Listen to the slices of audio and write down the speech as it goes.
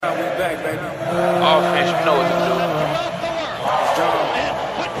back, baby. Offense, you know what to do. It's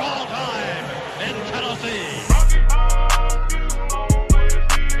football time in Tennessee.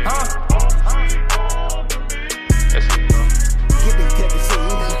 Huh? Yes, you know. Get this Tennessee.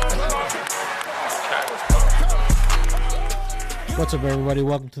 What's up, everybody?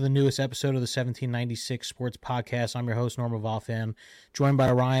 Welcome to the newest episode of the 1796 Sports Podcast. I'm your host, Norma Valfam, joined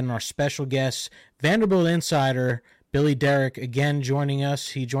by Ryan and our special guest, Vanderbilt insider Billy Derrick, again joining us.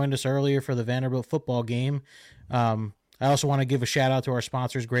 He joined us earlier for the Vanderbilt football game. I also want to give a shout out to our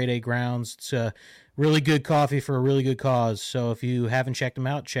sponsors, Grade A Grounds. It's a really good coffee for a really good cause. So if you haven't checked them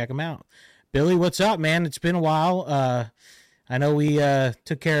out, check them out. Billy, what's up, man? It's been a while. I know we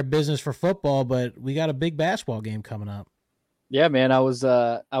took care of business for football, but we got a big basketball game coming up. Yeah, man, I was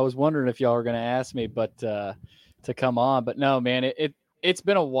wondering if y'all were going to ask me, but to come on, but no, man, it's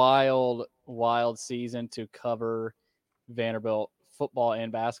been a wild season to cover Vanderbilt football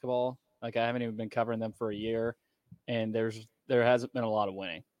and basketball. Like, I haven't even been covering them for a year, and there hasn't been a lot of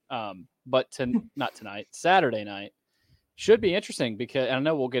winning. But not tonight, Saturday night should be interesting because I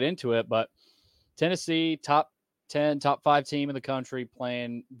know we'll get into it, but Tennessee, top 10, top 5 team in the country,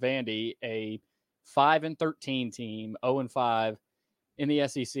 playing Vandy, a 5-13 team, 0-5 in the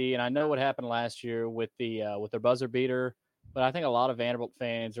SEC. And I know what happened last year with their buzzer beater, but I think a lot of Vanderbilt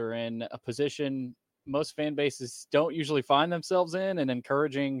fans are in a position most fan bases don't usually find themselves in, and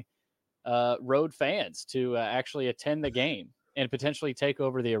encouraging road fans to actually attend the game and potentially take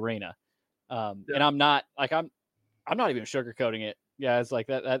over the arena. And I'm not even sugarcoating it, guys. Like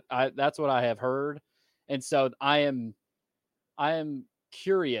that's what I have heard. And so I am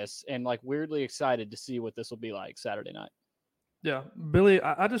curious and like weirdly excited to see what this will be like Saturday night. Yeah, Billy,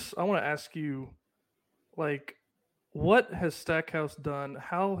 I want to ask you, like, what has Stackhouse done?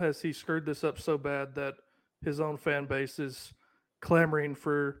 How has he screwed this up so bad that his own fan base is clamoring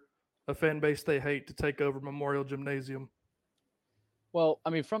for a fan base they hate to take over Memorial Gymnasium? Well,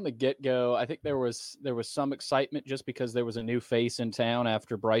 I mean, from the get-go, I think there was some excitement just because there was a new face in town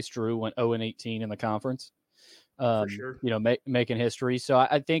after Bryce Drew went 0-18 in the conference. For sure. Making history. So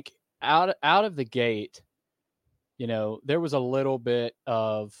I think out of the gate, there was a little bit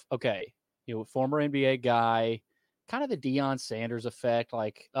of, okay, former NBA guy, kind of the Deion Sanders effect,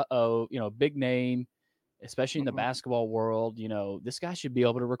 like, big name, especially in the basketball world, this guy should be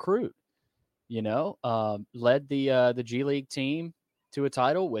able to recruit, led the G League team to a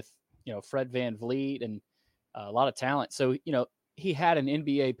title with, Fred VanVleet and a lot of talent. So, he had an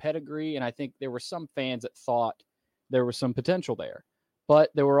NBA pedigree, and I think there were some fans that thought there was some potential there. But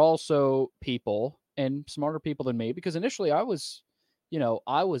there were also people, and smarter people than me, because initially I was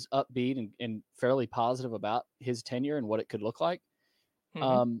upbeat and fairly positive about his tenure and what it could look like.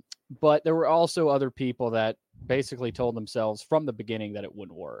 Mm-hmm. But there were also other people that basically told themselves from the beginning that it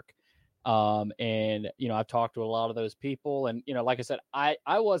wouldn't work. And I've talked to a lot of those people, and, like I said, I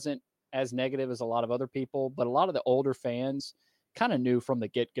wasn't as negative as a lot of other people, but a lot of the older fans kind of knew from the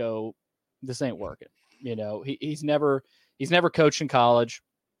get-go, this ain't working. He's never coached in college.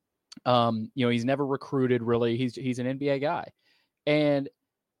 He's never recruited really. He's an NBA guy, and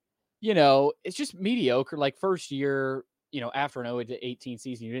it's just mediocre. Like first year, after an 0-18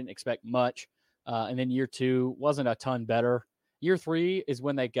 season, you didn't expect much, and then year 2 wasn't a ton better. Year 3 is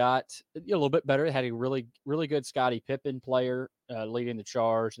when they got a little bit better. They had a really, really good Scottie Pippen player leading the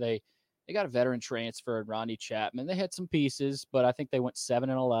charge. They got a veteran transfer, Rodney Chapman. They had some pieces, but I think they went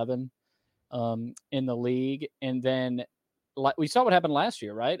 7-11 in the league. And then like we saw what happened last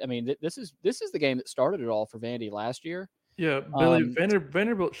year, right? I mean, this is the game that started it all for Vandy last year. Yeah, Billy,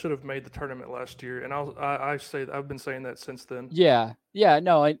 Vanderbilt should have made the tournament last year, and I've been saying that since then. Yeah,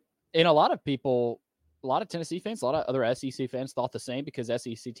 no, and a lot of people, a lot of Tennessee fans, a lot of other SEC fans thought the same because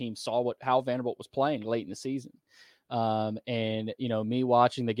SEC teams saw how Vanderbilt was playing late in the season. And me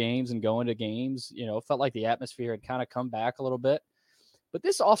watching the games and going to games, felt like the atmosphere had kind of come back a little bit. But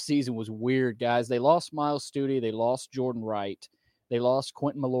this offseason was weird, guys. They lost Miles Studi. They lost Jordan Wright. They lost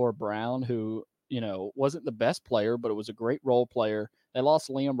Quentin Malore-Brown, who, wasn't the best player, but it was a great role player. They lost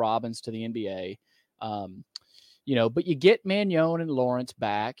Liam Robbins to the NBA. But you get Magnon and Lawrence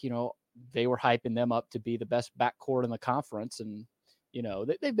back. They were hyping them up to be the best backcourt in the conference. And,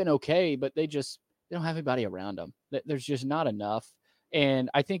 they've been okay, but they don't have anybody around them. There's just not enough. And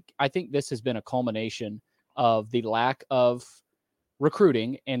I think this has been a culmination of the lack of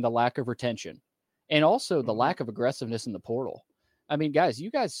recruiting and the lack of retention, and also the lack of aggressiveness in the portal. I mean, guys,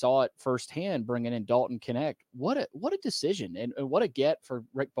 you guys saw it firsthand bringing in Dalton Knecht. What a decision and what a get for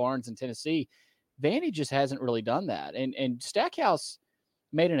Rick Barnes in Tennessee. Vandy just hasn't really done that. And Stackhouse,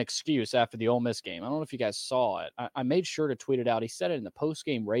 made an excuse after the Ole Miss game. I don't know if you guys saw it. I made sure to tweet it out. He said it in the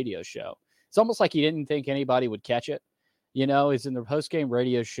post-game radio show. It's almost like he didn't think anybody would catch it. You know, it's in the post-game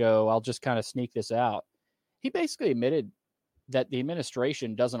radio show. I'll just kind of sneak this out. He basically admitted that the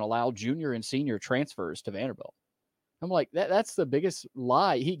administration doesn't allow junior and senior transfers to Vanderbilt. I'm like, that's the biggest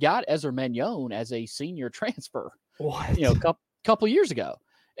lie. He got Ezra Manjon as a senior transfer, What? you know, couple years ago.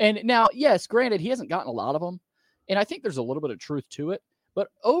 And now, yes, granted, he hasn't gotten a lot of them. And I think there's a little bit of truth to it. But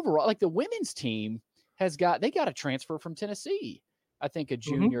overall, like the women's team they got a transfer from Tennessee. I think a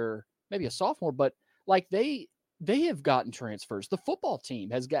junior, maybe a sophomore, but like they have gotten transfers. The football team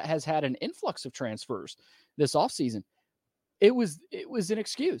has had an influx of transfers this offseason. It was an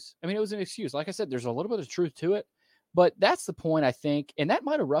excuse. I mean, it was an excuse. Like I said, there's a little bit of truth to it. But that's the point, I think, and that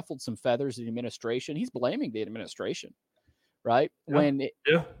might have ruffled some feathers in the administration. He's blaming the administration, right?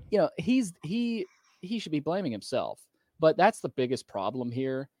 Yeah. You know, he should be blaming himself. But that's the biggest problem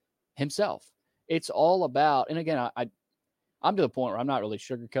here, himself. It's all about, and again, I'm to the point where I'm not really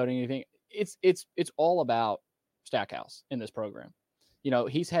sugarcoating anything. It's all about Stackhouse in this program. You know,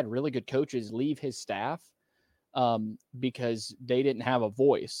 he's had really good coaches leave his staff because they didn't have a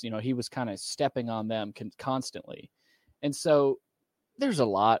voice. You know, he was kind of stepping on them constantly. And so there's a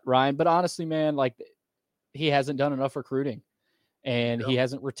lot, Ryan, but honestly, man, like he hasn't done enough recruiting and he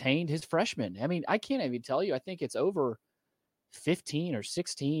hasn't retained his freshmen. I mean, I can't even tell you, I think it's over 15 or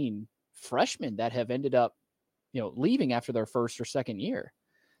 16 freshmen that have ended up, you know, leaving after their first or second year.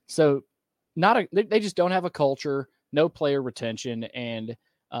 So they just don't have a culture, no player retention, and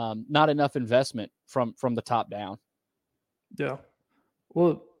not enough investment from the top down. Yeah.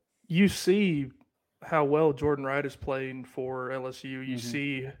 Well, you see how well Jordan Wright is playing for LSU. You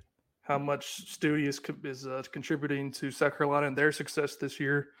see how much Studi is contributing to South Carolina and their success this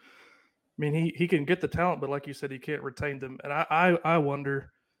year. I mean, he can get the talent, but like you said, he can't retain them. And I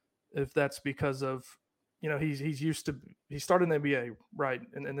wonder if that's because of, you know, he started in the NBA, right,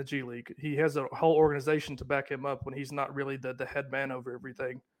 in the G League. He has a whole organization to back him up when he's not really the head man over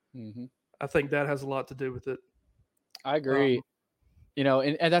everything. I think that has a lot to do with it. I agree. You know,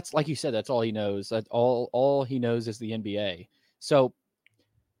 and that's like you said, that's all he knows. That all he knows is the NBA. So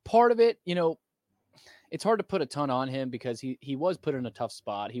part of it, you know, it's hard to put a ton on him because he was put in a tough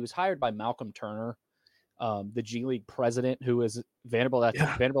spot. He was hired by Malcolm Turner, the G League president, who was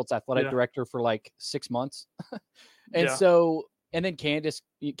Vanderbilt's athletic director for like 6 months. So, and then Candace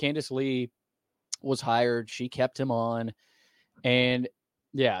Lee was hired. She kept him on. And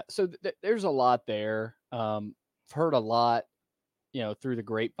so there's a lot there. I've heard a lot, you know, through the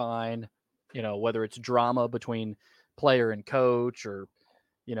grapevine, you know, whether it's drama between player and coach or,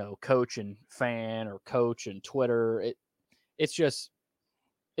 you know, coach and fan or coach and Twitter.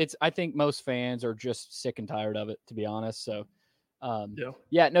 I think most fans are just sick and tired of it, to be honest. So, no,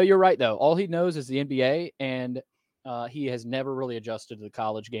 you're right though. All he knows is the NBA, and he has never really adjusted to the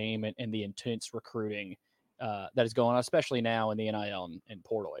college game and the intense recruiting that is going on, especially now in the NIL and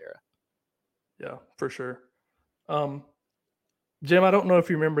portal era. Yeah, for sure. Jim, I don't know if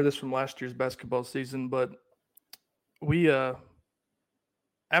you remember this from last year's basketball season, but we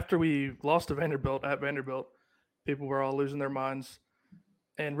after we lost to Vanderbilt at Vanderbilt, people were all losing their minds.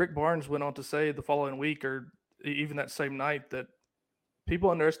 And Rick Barnes went on to say the following week or even that same night that people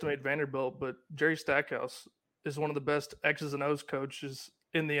underestimate Vanderbilt, but Jerry Stackhouse is one of the best X's and O's coaches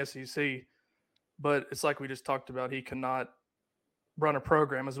in the SEC. But it's like we just talked about, he cannot run a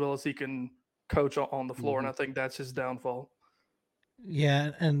program as well as he can coach on the floor, and I think that's his downfall.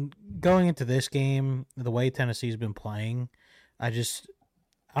 Yeah, and going into this game, the way Tennessee's been playing, I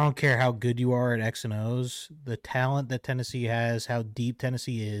don't care how good you are at X and O's, the talent that Tennessee has, how deep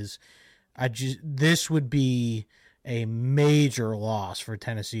Tennessee is, this would be a major loss for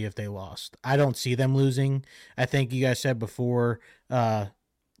Tennessee if they lost. I don't see them losing. I think you guys said before, what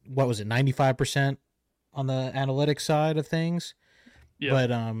was it, 95% on the analytics side of things?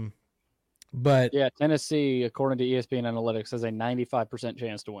 Yeah. But yeah, Tennessee, according to ESPN Analytics, has a 95%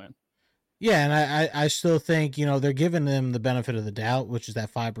 chance to win. Yeah, and I still think, you know, they're giving them the benefit of the doubt, which is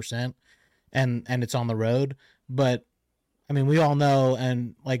that 5%, and it's on the road. But, I mean, we all know,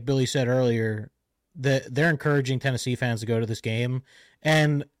 and like Billy said earlier, that they're encouraging Tennessee fans to go to this game,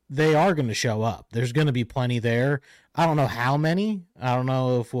 and they are going to show up. There's going to be plenty there. I don't know how many. I don't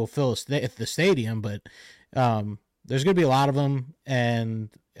know if we'll fill the stadium, but there's going to be a lot of them, and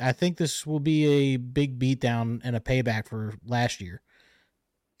I think this will be a big beatdown and a payback for last year.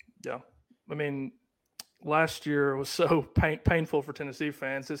 Yeah. I mean, last year was so painful for Tennessee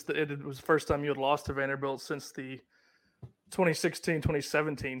fans. It was the first time you had lost to Vanderbilt since the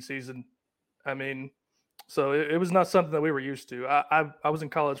 2016-2017 season. I mean, So it was not something that we were used to. I was in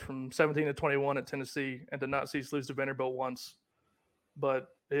college from 17 to 21 at Tennessee and did not see us lose to Vanderbilt once. But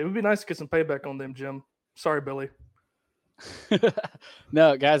it would be nice to get some payback on them, Jim. Sorry, Billy.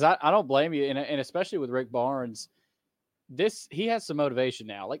 No, guys, I don't blame you. And especially with Rick Barnes, he has some motivation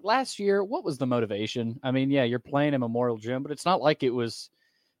now. Like last year, what was the motivation? I mean, yeah, you're playing in Memorial Gym, but it's not like it was,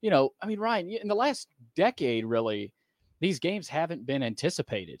 Ryan, in the last decade, really, these games haven't been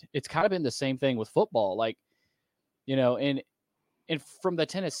anticipated. It's kind of been the same thing with football. Like, and from the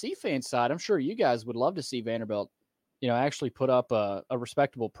Tennessee fan side, I'm sure you guys would love to see Vanderbilt, actually put up a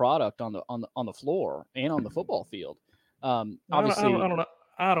respectable product on the floor and on the football field. Obviously,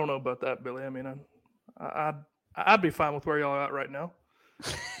 I don't know about that, Billy. I mean, I'd be fine with where y'all are at right now.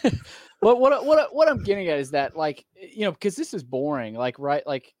 Well, what I'm getting at is that, like, because this is boring. Like, right?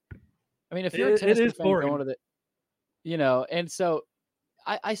 Like, I mean, if you're a Tennessee fan boring. going to the, and so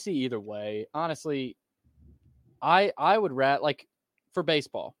I see either way. Honestly, I would like for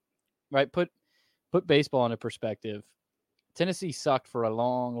baseball, right? Put baseball into perspective. Tennessee sucked for a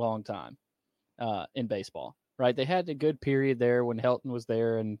long, long time in baseball, right? They had a good period there when Helton was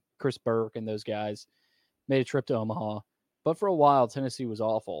there and Chris Burke and those guys made a trip to Omaha. But for a while, Tennessee was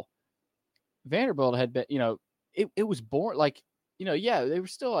awful. Vanderbilt had been, it was boring. Like, yeah, they were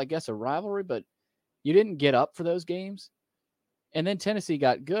still, I guess, a rivalry, but you didn't get up for those games. And then Tennessee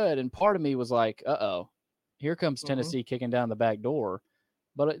got good. And part of me was like, uh-oh, here comes Tennessee kicking down the back door.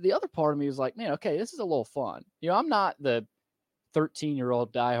 But the other part of me was like, man, okay, this is a little fun. I'm not the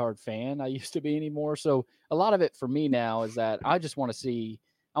 13-year-old diehard fan I used to be anymore. So a lot of it for me now is that I just want to see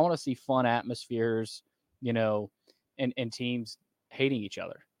fun atmospheres, and teams hating each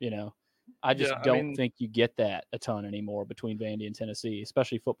other, I just don't think you get that a ton anymore between Vandy and Tennessee,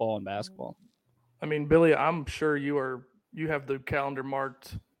 especially football and basketball. I mean, Billy, I'm sure you have the calendar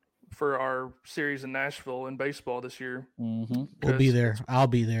marked for our series in Nashville in baseball this year. Mm-hmm. We'll be there. I'll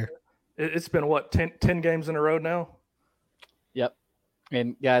be there. It's been what, 10 games in a row now? Yep.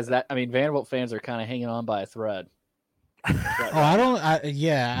 And guys, Vanderbilt fans are kind of hanging on by a thread.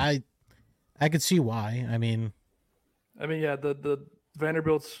 I could see why. I mean, yeah, the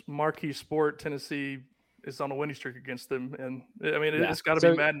Vanderbilt's marquee sport, Tennessee, is on a winning streak against them, and I mean, it's got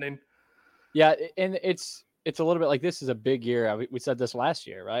to be maddening. Yeah, and it's a little bit like this is a big year. We said this last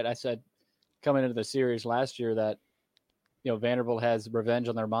year, right? I said coming into the series last year that Vanderbilt has revenge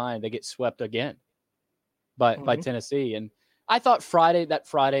on their mind. They get swept again by Tennessee, and I thought that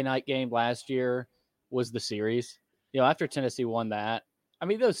Friday night game last year was the series. After Tennessee won that, I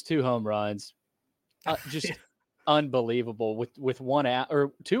mean, those 2 home runs, just unbelievable with 1 out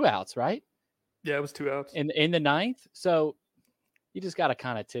or 2 outs, right? Yeah, it was 2 outs in the 9th. So you just got to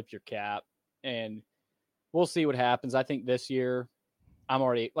kind of tip your cap, and we'll see what happens. I think this year, I'm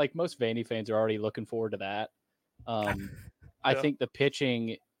already, like most Vandy fans are already looking forward to that. I think the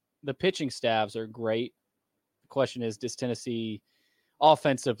pitching staffs are great. The question is, does Tennessee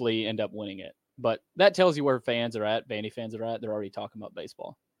offensively end up winning it? But that tells you where fans are at. Vandy fans are at. They're already talking about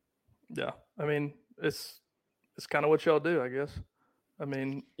baseball. Yeah, I mean, it's kind of what y'all do, I guess. I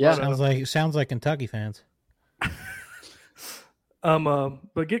mean, yeah, sounds like Kentucky fans.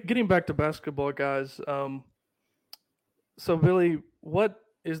 But getting back to basketball, guys. So Billy, what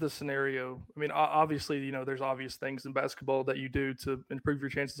is the scenario? I mean, obviously, there's obvious things in basketball that you do to improve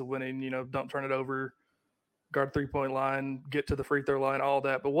your chances of winning. Don't turn it over, guard 3-point line, get to the free throw line, all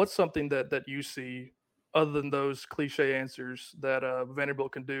that. But what's something that you see other than those cliche answers that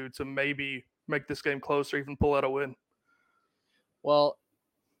Vanderbilt can do to maybe make this game close or even pull out a win? Well,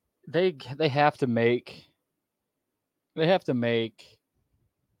 they have to make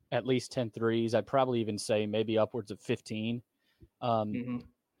at least 10 threes. I'd probably even say maybe upwards of 15. And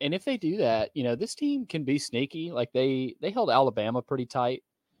if they do that, this team can be sneaky. Like they held Alabama pretty tight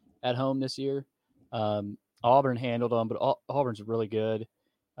at home this year. Auburn handled them, but Auburn's really good.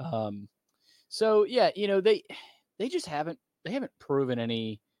 So yeah, they just haven't proven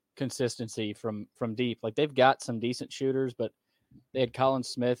any consistency from deep. Like they've got some decent shooters, but they had Colin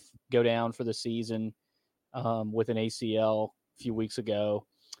Smith go down for the season with an ACL a few weeks ago.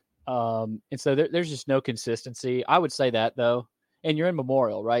 And so there's just no consistency. I would say that though. And you're in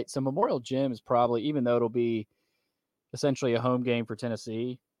Memorial, right? So Memorial Gym is probably, even though it'll be essentially a home game for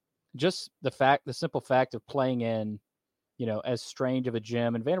Tennessee, just the simple fact of playing in, as strange of a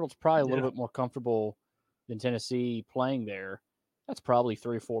gym, and Vanderbilt's probably a little bit more comfortable than Tennessee playing there. That's probably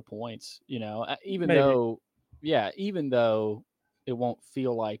 3 or 4 points, even though it won't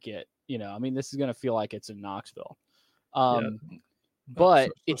feel like it, I mean, this is going to feel like it's in Knoxville.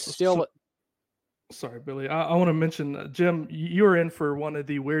 But it's still, Sorry, Billy. I want to mention, Jim, you are in for one of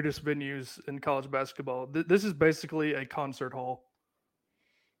the weirdest venues in college basketball. This is basically a concert hall.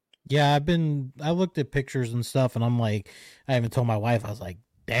 Yeah, I looked at pictures and stuff, and I'm like, I even told my wife, I was like,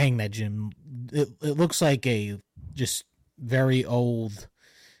 dang, that gym, it looks like a just very old,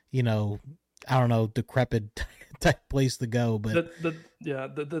 I don't know, decrepit type place to go. But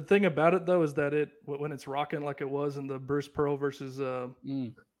the thing about it though is that when it's rocking like it was in the Bruce Pearl versus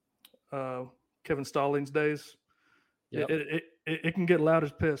Kevin Stallings days, Yep. it can get loud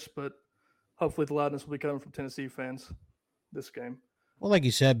as piss, but hopefully the loudness will be coming from Tennessee fans this game. Well, like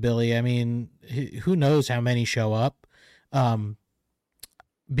you said, Billy, I mean, who knows how many show up?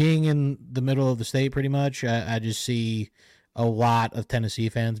 Being in the middle of the state, pretty much, I just see a lot of Tennessee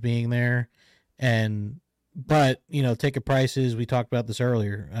fans being there, but ticket prices. We talked about this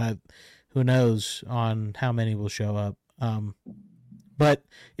earlier. Who knows on how many will show up? But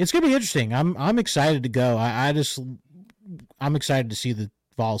it's gonna be interesting. I'm excited to go. I'm excited to see the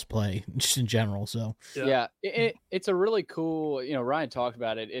Vols play just in general. So it's a really cool. Ryan talked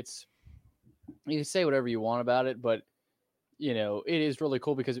about it. You can say whatever you want about it, but it is really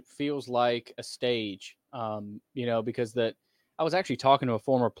cool because it feels like a stage. Because I was actually talking to a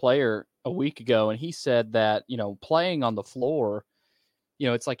former player a week ago, and he said that playing on the floor,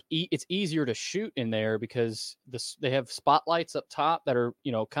 it's like it's easier to shoot in there because they have spotlights up top that are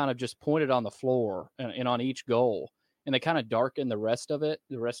kind of just pointed on the floor and on each goal. And they kind of darken the rest of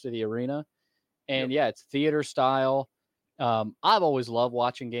the arena. And it's theater style. I've always loved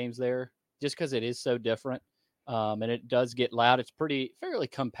watching games there just because it is so different. And it does get loud. It's fairly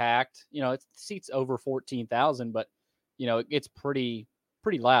compact. It seats over 14,000, but it's pretty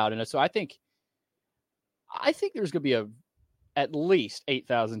loud. And so I think there's going to be at least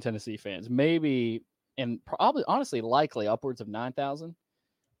 8,000 Tennessee fans, maybe, and probably honestly likely upwards of 9,000.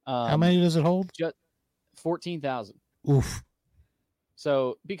 How many does it hold? Just 14,000. Oof.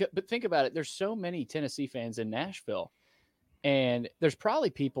 So, but think about it. There's so many Tennessee fans in Nashville, and there's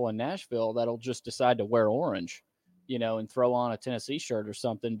probably people in Nashville that'll just decide to wear orange, and throw on a Tennessee shirt or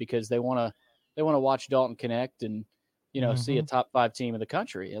something because they want to watch Dalton Connect and see a top 5 team in the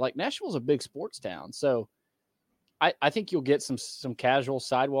country. Like Nashville's a big sports town, so I think you'll get some casual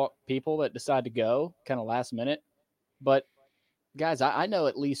sidewalk people that decide to go kind of last minute. But guys, I know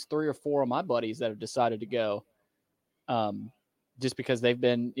at least 3 or 4 of my buddies that have decided to go. Just because they've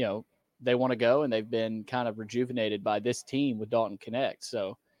been, they want to go and they've been kind of rejuvenated by this team with Dalton Connect.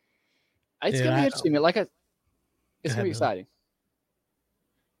 So it's going to be interesting. It's going to be exciting.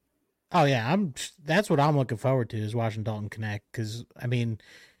 Oh yeah. That's what I'm looking forward to is watching Dalton Connect. Cause I mean,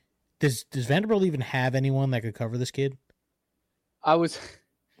 does Vanderbilt even have anyone that could cover this kid? Does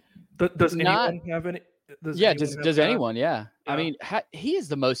anyone have any? Does anyone? Yeah. I mean, he is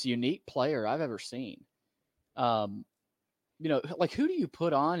the most unique player I've ever seen. Like who do you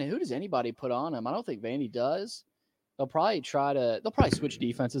put on and who does anybody put on him? I don't think Vandy does. They'll probably switch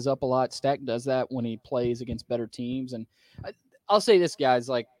defenses up a lot. Stack does that when he plays against better teams. And I'll say this, guys,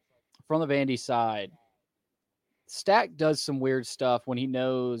 like from the Vandy side, Stack does some weird stuff when he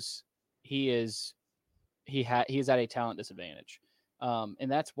knows he is at a talent disadvantage.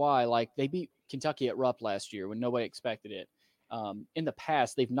 And that's why like they beat Kentucky at Rupp last year when nobody expected it. In the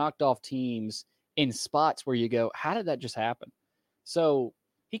past, they've knocked off teams in spots where you go, how did that just happen? So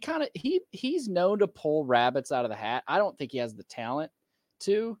he's known to pull rabbits out of the hat. I don't think he has the talent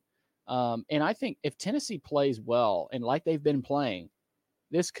to. And I think if Tennessee plays well and like they've been playing,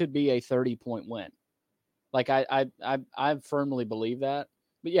 this could be a 30-point win. Like I firmly believe that.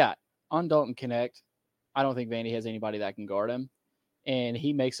 But yeah, on Dalton Connect, I don't think Vandy has anybody that can guard him, and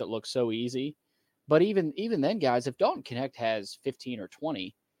he makes it look so easy. But even then, guys, if Dalton Connect has 15 or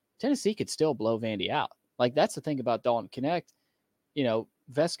 20, Tennessee could still blow Vandy out. Like that's the thing about Dalton Connect.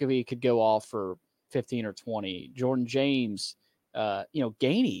 Vescovy could go off for 15 or 20. Jordan James,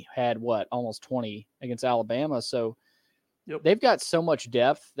 Gainey had almost 20 against Alabama. So they've got so much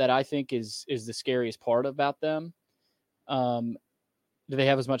depth that I think is the scariest part about them. Do they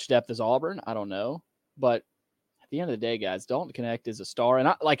have as much depth as Auburn? I don't know. But at the end of the day, guys, Dalton Connect is a star. And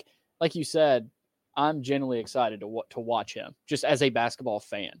I, like you said, I'm genuinely excited to watch him just as a basketball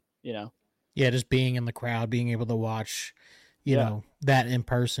fan, Yeah, just being in the crowd, being able to watch, that in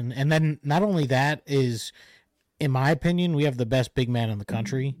person. And then not only that is, in my opinion, we have the best big man in the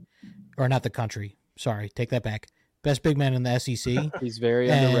country. Or not the country. Sorry, take that back. Best big man in the SEC. He's very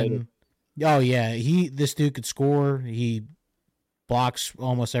underrated. Oh, yeah. This dude could score. He blocks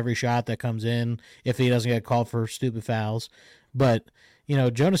almost every shot that comes in if he doesn't get called for stupid fouls. But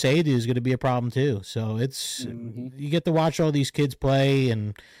Jonas Adu is going to be a problem too. So it's you get to watch all these kids play,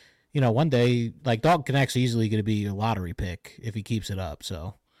 and one day, like Dalton Knecht's easily going to be a lottery pick if he keeps it up.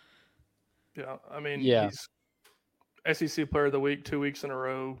 So, Yeah, I mean, Yeah. he's SEC Player of the Week 2 weeks in a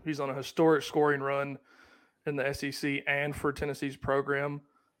row. He's on a historic scoring run in the SEC and for Tennessee's program,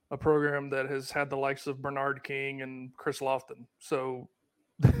 a program that has had the likes of Bernard King and Chris Lofton. So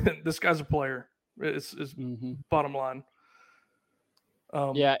this guy's a player. It's bottom line.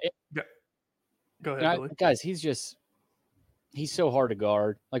 Yeah. Go ahead, Billy. Guys, he's so hard to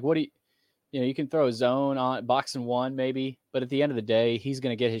guard. Like, what do you can throw a zone on box and one maybe, but at the end of the day, he's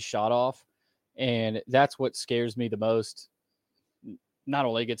going to get his shot off. And that's what scares me the most, not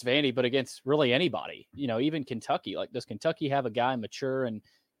only against Vandy, but against really anybody, even Kentucky. Like, does Kentucky have a guy mature and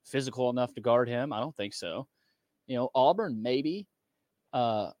physical enough to guard him? I don't think so. Auburn, maybe,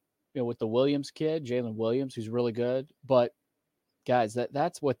 with the Williams kid, Jalen Williams, who's really good. But guys,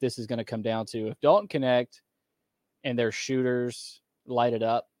 that's what this is going to come down to. If Dalton Knecht and their shooters light it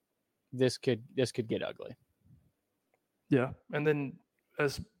up, this could get ugly. Yeah. And then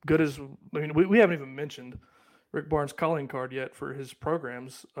as good as, we haven't even mentioned Rick Barnes' calling card yet for his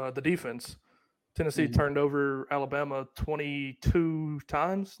programs, the defense. Tennessee turned over Alabama 23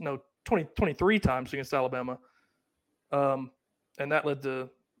 times against Alabama. And that led to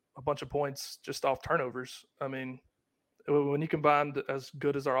a bunch of points just off turnovers. I mean, when you combine as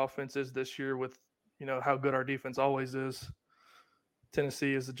good as our offense is this year with, how good our defense always is,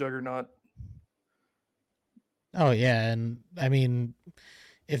 Tennessee is a juggernaut. Oh yeah, and I mean,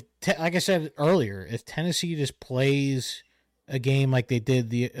 like I said earlier, if Tennessee just plays a game like they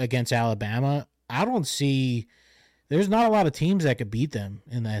did against Alabama, I don't see. There's not a lot of teams that could beat them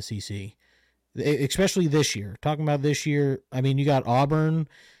in the SEC, especially this year. Talking about this year, I mean, you got Auburn.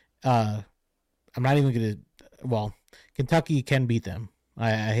 I'm not even gonna. Well, Kentucky can beat them.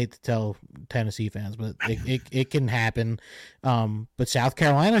 I hate to tell Tennessee fans, but it can happen. But South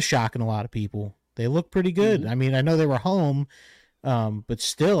Carolina's shocking a lot of people. They look pretty good. I mean, I know they were home, but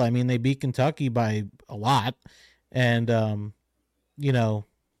still, I mean, they beat Kentucky by a lot. And, you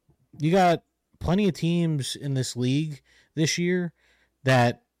got plenty of teams in this league this year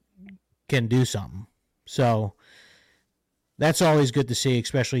that can do something. So that's always good to see,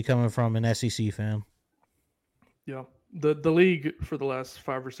 especially coming from an SEC fan. Yeah. The league for the last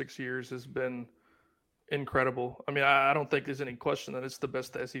 5 or 6 years has been incredible. I mean, I don't think there's any question that it's the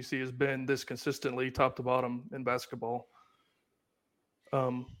best the SEC has been this consistently, top to bottom, in basketball.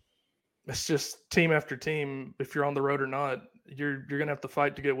 It's just team after team. If you're on the road or not, you're gonna have to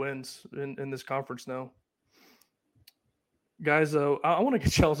fight to get wins in this conference now. Guys, I want to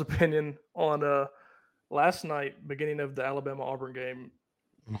get y'all's opinion on last night, beginning of the Alabama Auburn game.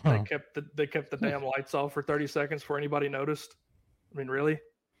 They kept the damn lights off for 30 seconds before anybody noticed. I mean, really?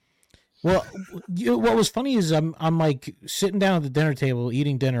 Well, what was funny is I'm like sitting down at the dinner table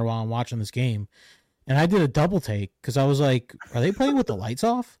eating dinner while I'm watching this game, and I did a double take because I was like, "Are they playing with the lights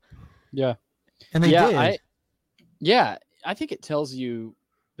off?" Yeah, and they did. I think it tells you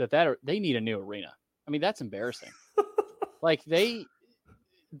that they need a new arena. I mean, that's embarrassing. Like how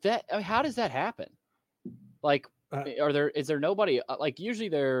does that happen? Like, is there nobody? Like, usually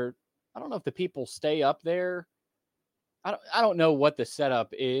I don't know if the people stay up there. I don't know what the setup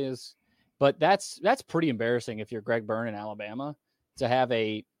is, but that's pretty embarrassing if you're Greg Byrne in Alabama to have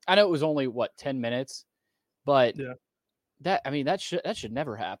I know it was only 10 minutes, but that should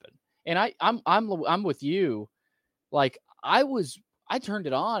never happen. And I'm with you. Like, I turned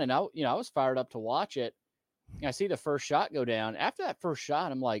it on and I was fired up to watch it. And I see the first shot go down. After that first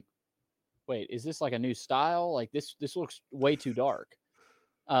shot, I'm like, wait, is this like a new style? Like, this looks way too dark.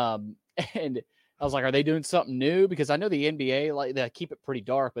 And I was like, are they doing something new? Because I know the NBA, like, they keep it pretty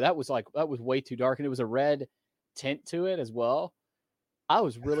dark, but that was way too dark. And it was a red tint to it as well. I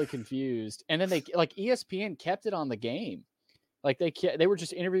was really confused. And then ESPN kept it on the game. Like, they were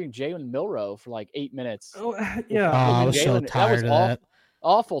just interviewing Jalen Milroe for like 8 minutes. Oh, yeah. I was so tired of that.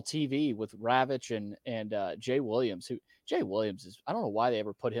 Awful TV with Ravitch and Jay Williams. Jay Williams is, I don't know why they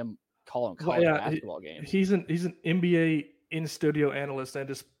ever put him calling college basketball games. He's an NBA in-studio analyst and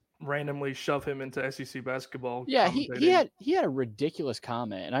just randomly shove him into SEC basketball. Yeah, he had a ridiculous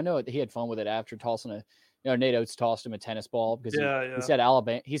comment, and I know he had fun with it after tossing Nate Oates tossed him a tennis ball because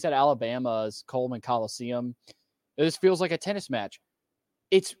he said Alabama's Coleman Coliseum. This feels like a tennis match.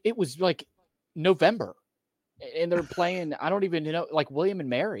 It was like November, and they're playing. I don't even know, like William and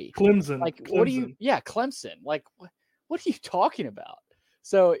Mary, Clemson. Like, Clemson. What do you? Yeah, Clemson. Like, what are you talking about?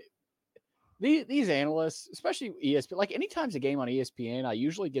 So these analysts, especially ESPN, like anytime's a game on ESPN, I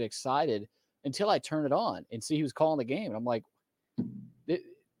usually get excited until I turn it on and see who's calling the game, and I'm like,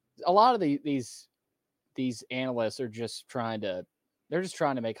 a lot of these analysts are just trying to They're just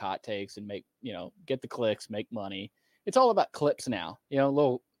trying to make hot takes and get the clicks, make money. It's all about clips now.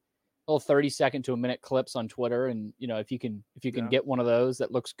 Little 30-second to a minute clips on Twitter, and if you can get one of those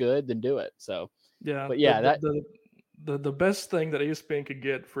that looks good, then do it. So yeah, but yeah, the best thing that ESPN could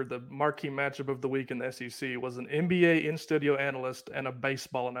get for the marquee matchup of the week in the SEC was an NBA in-studio analyst and a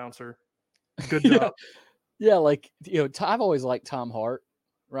baseball announcer. Good job. Yeah, I've always liked Tom Hart,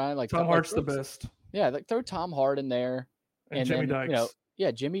 right? Like Tom Hart's the best. Yeah, throw Tom Hart in there, and Jimmy Dykes.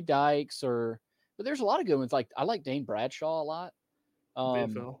 Jimmy Dykes, but there's a lot of good ones. Like I like Dane Bradshaw a lot.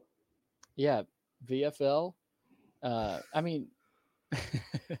 VFL. Yeah, VFL. I mean.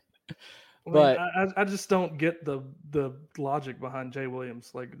 But I just don't get the logic behind Jay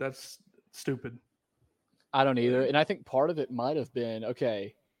Williams. Like, that's stupid. I don't either. And I think part of it might have been,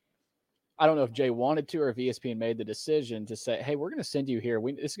 okay, I don't know if Jay wanted to or if ESPN made the decision to say, hey, we're going to send you here.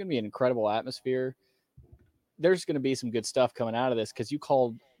 This is going to be an incredible atmosphere. There's going to be some good stuff coming out of this because you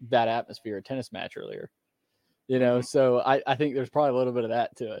called that atmosphere a tennis match earlier. So I think there's probably a little bit of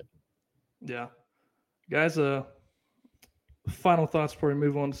that to it. Yeah. Guys, final thoughts before we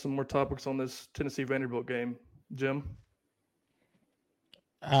move on to some more topics on this Tennessee Vanderbilt game. Jim?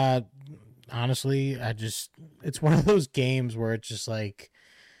 Honestly, it's one of those games where it's just like,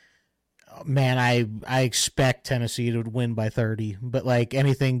 man, I expect Tennessee to win by 30, but like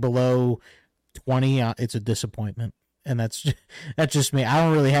anything below 20, it's a disappointment. And that's just me. I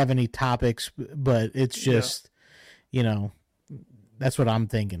don't really have any topics, but it's just, that's what I'm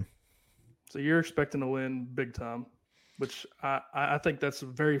thinking. So you're expecting to win big time, which I think that's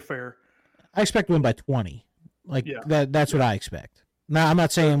very fair. I expect to win by 20. That's what I expect. Now, I'm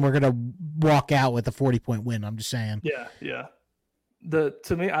not saying we're going to walk out with a 40-point win. I'm just saying. Yeah.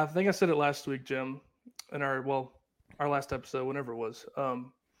 To me, I think I said it last week, Jim, in our last episode, whenever it was,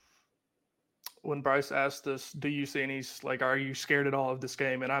 when Bryce asked us, do you see any, are you scared at all of this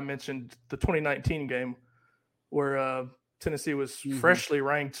game? And I mentioned the 2019 game where Tennessee was freshly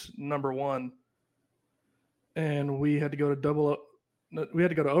ranked number 1. And we had to go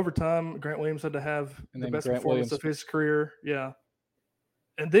to overtime. Grant Williams had to have the best performance of his career. Yeah.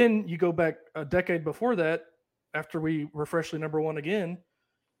 And then you go back a decade before that, after we were freshly number 1 again,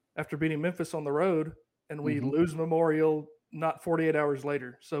 after beating Memphis on the road, and we lose Memorial not 48 hours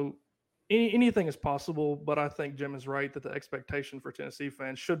later. So anything is possible, but I think Jim is right that the expectation for Tennessee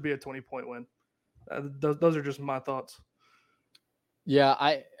fans should be a 20-point win. Those are just my thoughts.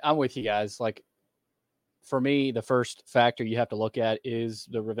 Yeah, I'm with you guys. Like, for me, the first factor you have to look at is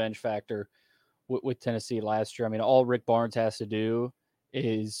the revenge factor with Tennessee last year. I mean, all Rick Barnes has to do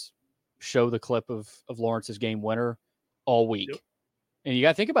is show the clip of Lawrence's game winner all week. Yep. And you got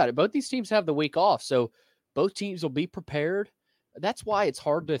to think about it. Both these teams have the week off, so both teams will be prepared. That's why it's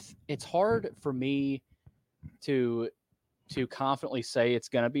hard for me to confidently say it's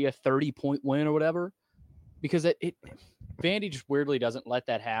going to be a 30-point win or whatever, because Vandy just weirdly doesn't let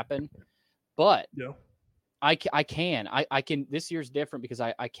that happen. But yeah. I can. This year's different because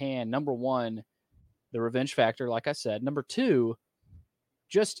I can. Number one, the revenge factor, like I said. Number two,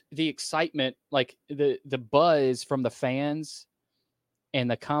 just the excitement, like the buzz from the fans, and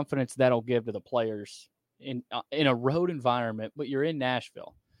the confidence that'll give to the players in a road environment. But you're in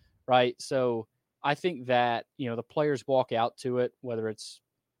Nashville, right? So I think that the players walk out to it, whether it's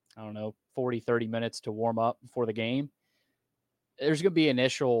 40, 30 minutes to warm up before the game. There's going to be an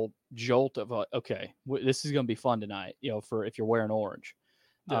initial jolt of okay, this is going to be fun tonight, for if you're wearing orange.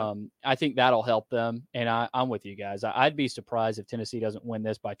 Yeah. I think that'll help them. And I'm with you guys. I'd be surprised if Tennessee doesn't win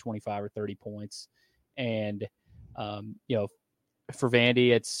this by 25 or 30 points. And, for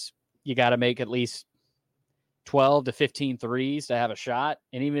Vandy, you got to make at least 12 to 15 threes to have a shot.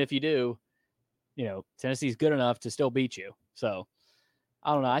 And even if you do, Tennessee's good enough to still beat you. So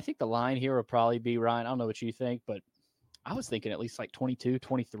I don't know. I think the line here will probably be, Ryan, I don't know what you think, but I was thinking at least like 22,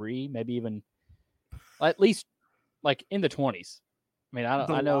 23, maybe even at least like in the 20s. I mean,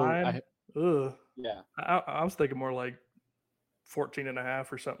 I know. Yeah. I was thinking more like 14 and a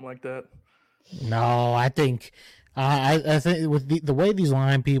half or something like that. No, I think I think with the way these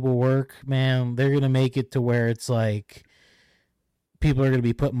line people work, man, they're going to make it to where it's like people are going to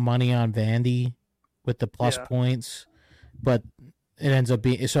be putting money on Vandy with the plus points, but it ends up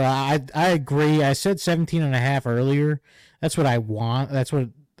being, so I agree. I said 17 and a half earlier. That's what I want. That's what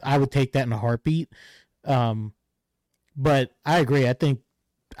I would take that in a heartbeat. But I agree. I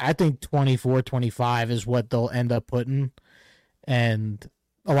think 24, 25 is what they'll end up putting. And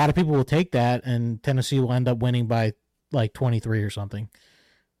a lot of people will take that, and Tennessee will end up winning by like 23 or something.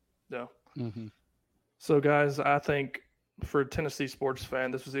 Yeah. Mm-hmm. So guys, I think for a Tennessee sports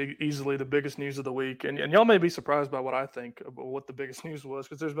fan, this was easily the biggest news of the week. And y'all may be surprised by what I think about what the biggest news was,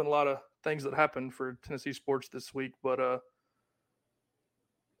 because there's been a lot of things that happened for Tennessee sports this week. But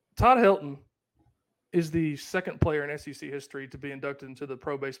Todd Helton is the second player in SEC history to be inducted into the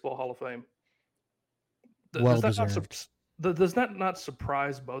Pro Baseball Hall of Fame. Well deserved. Does that not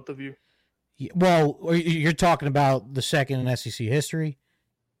surprise both of you? Well, you're talking about the second in SEC history?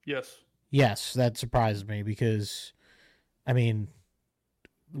 Yes. Yes, that surprises me because, I mean,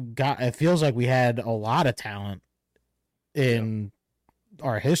 it feels like we had a lot of talent in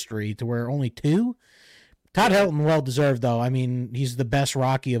our history to where only two. Todd Helton, well deserved though. I mean, he's the best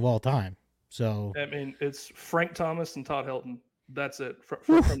Rocky of all time. So I mean, it's Frank Thomas and Todd Helton. That's it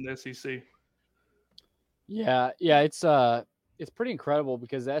from the SEC. Yeah, it's pretty incredible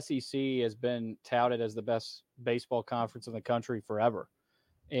because the SEC has been touted as the best baseball conference in the country forever.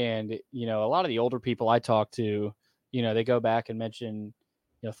 And, you know, a lot of the older people I talk to, you know, they go back and mention,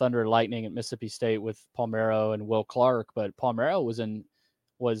 you know, Thunder and Lightning at Mississippi State with Palmeiro and Will Clark, but Palmeiro was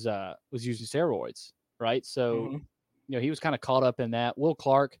using steroids, right? So, you know, he was kind of caught up in that. Will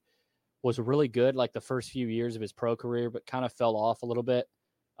Clark was really good like the first few years of his pro career, but kind of fell off a little bit.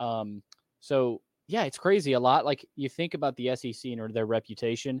 So yeah, it's crazy. A lot, like you think about the SEC and their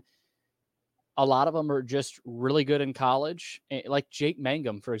reputation, a lot of them are just really good in college. Like Jake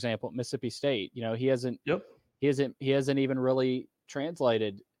Mangum, for example, at Mississippi State. You know, he hasn't even really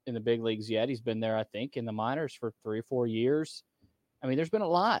translated in the big leagues yet. He's been there, I think, in the minors for 3 or 4 years. I mean, there's been a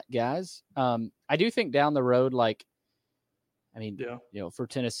lot, guys. I do think down the road, like, I mean, you know, for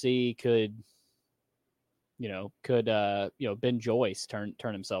Tennessee could Ben Joyce turn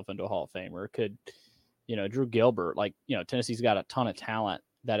himself into a Hall of Famer. Could, you know, Drew Gilbert, like, you know, Tennessee's got a ton of talent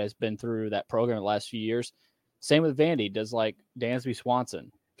that has been through that program the last few years. Same with Vandy. Does like Dansby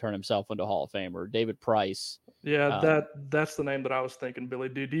Swanson turn himself into a Hall of Famer? David Price. Yeah, that's the name that I was thinking, Billy.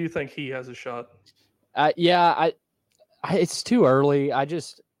 Do you think he has a shot? It's too early. I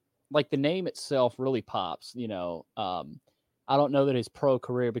just like the name itself really pops, you know. I don't know that his pro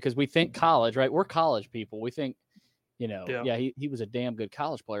career, because we think college, right? We're college people. We think, you know, he was a damn good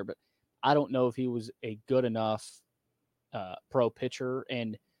college player, but I don't know if he was a good enough pro pitcher.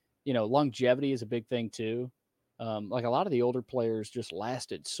 And, you know, longevity is a big thing too. Like a lot of the older players just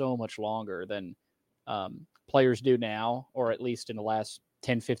lasted so much longer than players do now, or at least in the last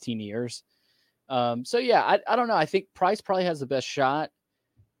 10, 15 years. So yeah, I don't know. I think Price probably has the best shot.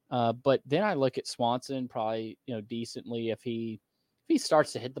 But then I look at Swanson probably, you know, decently if he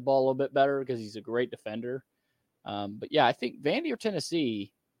starts to hit the ball a little bit better, because he's a great defender. But yeah, I think Vandy or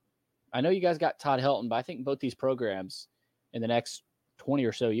Tennessee, I know you guys got Todd Helton, but I think both these programs in the next 20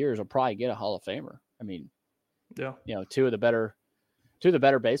 or so years will probably get a Hall of Famer. I mean, you know, two of the better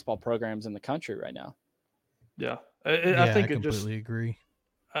baseball programs in the country right now. Yeah. I think I completely agree.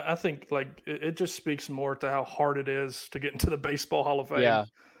 I think like it just speaks more to how hard it is to get into the Baseball Hall of Fame.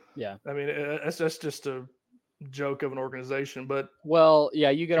 Yeah. I mean, that's just a joke of an organization, but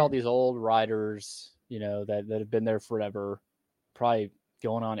you get all these old writers, you know, that have been there forever, probably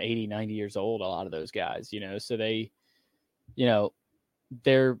going on 80, 90 years old, a lot of those guys, you know, so they, you know,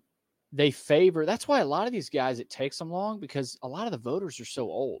 they favor, that's why a lot of these guys, it takes them long, because a lot of the voters are so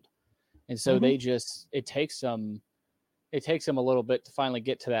old. And so they just, it takes them a little bit to finally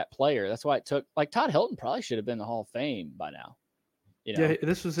get to that player. That's why it took, like Todd Helton probably should have been in the Hall of Fame by now. You know,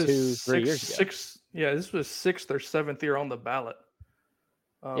 this was his 3 years ago. This was 6th or 7th year on the ballot.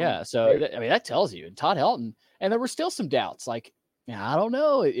 So I mean, that tells you. And Todd Helton, and there were still some doubts, like, I don't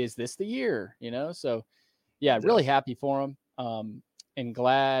know, is this the year? You know, so really happy for him. And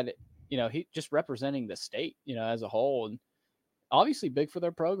glad, you know, he just representing the state, you know, as a whole, and obviously big for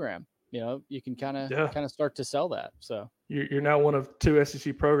their program. You know, you can kind of start to sell that. So you're now one of 2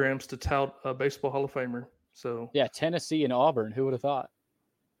 SEC programs to tout a Baseball Hall of Famer. So yeah, Tennessee and Auburn. Who would have thought?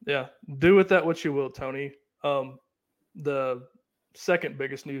 Yeah, do with that what you will, Tony. The second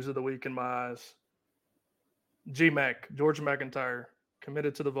biggest news of the week in my eyes: George McIntyre,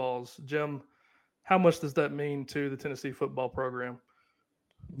 committed to the Vols. Jim, how much does that mean to the Tennessee football program?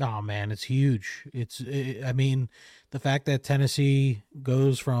 Oh man, it's huge. I mean, the fact that Tennessee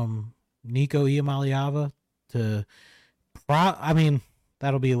goes from Nico Iamaleava to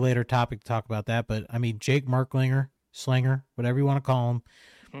that'll be a later topic to talk about that. But I mean, Jake Merklinger, Slinger, whatever you want to call him,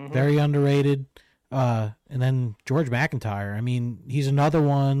 very underrated. And then George McIntyre. I mean, he's another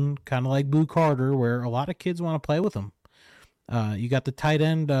one, kind of like Boo Carter, where a lot of kids want to play with him. You got the tight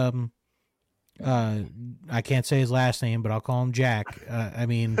end. I can't say his last name, but I'll call him Jack. I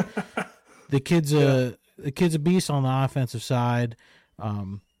mean, the kid's a beast on the offensive side.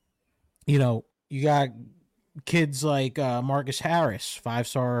 You know, you got kids like Marcus Harris,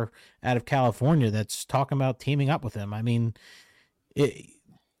 5-star out of California, that's talking about teaming up with him. I mean,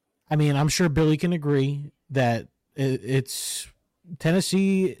 I'm sure Billy can agree that it's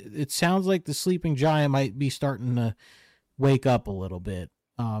Tennessee. It sounds like the sleeping giant might be starting to wake up a little bit.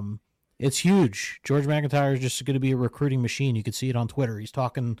 It's huge. George McIntyre is just going to be a recruiting machine. You can see it on Twitter. He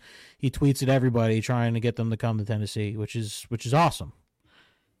tweets at everybody trying to get them to come to Tennessee, which is awesome.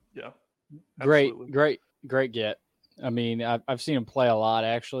 Yeah, great get. I mean, I've seen him play a lot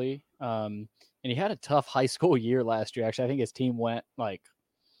actually, and he had a tough high school year last year. Actually, I think his team went like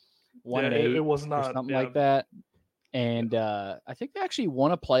 1-8. It was not or something like that. And I think they actually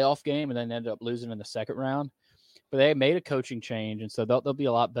won a playoff game and then ended up losing in the second round. But they made a coaching change, and so they'll be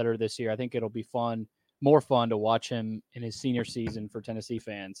a lot better this year. I think it'll be more fun to watch him in his senior season for Tennessee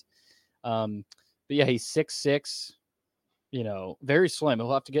fans. But yeah, he's 6'6", very slim.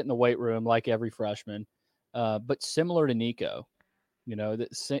 He'll have to get in the weight room like every freshman, but similar to Nico,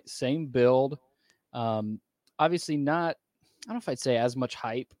 the same build. Obviously not, I don't know if I'd say as much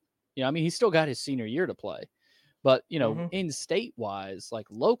hype. He's still got his senior year to play, but, in state-wise, like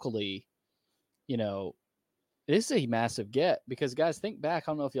locally, this is a massive get because, guys, think back.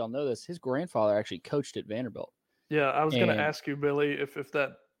 I don't know if y'all know this. His grandfather actually coached at Vanderbilt. Yeah, I was going to ask you, Billy, if that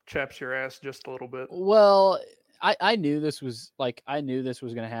chaps your ass just a little bit. Well, I knew this was going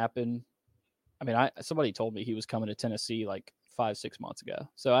to happen. I mean, somebody told me he was coming to Tennessee like 5-6 months ago.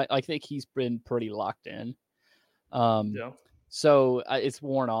 So I think he's been pretty locked in. Yeah. So it's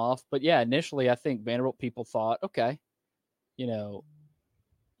worn off. But yeah, initially I think Vanderbilt people thought, okay,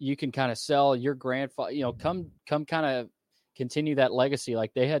 you can kind of sell your grandfather, come kind of continue that legacy.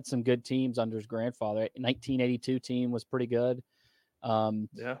 Like they had some good teams under his grandfather. 1982 team was pretty good.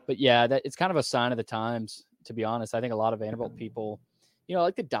 But yeah, that it's kind of a sign of the times, to be honest. I think a lot of Vanderbilt people,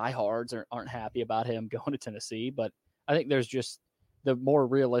 like the diehards aren't happy about him going to Tennessee, but I think there's just the more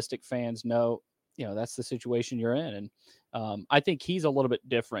realistic fans know, that's the situation you're in. And I think he's a little bit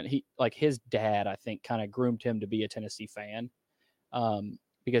different. His dad, I think, kind of groomed him to be a Tennessee fan.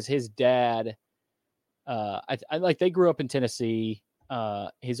 Because his dad, they grew up in Tennessee.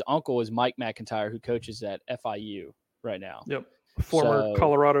 His uncle is Mike McIntyre, who coaches at FIU right now. Yep. Former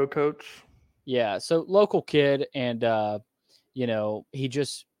Colorado coach. Yeah. So local kid. And, he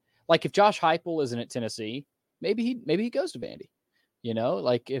just like if Josh Heupel isn't at Tennessee, maybe he goes to Vandy,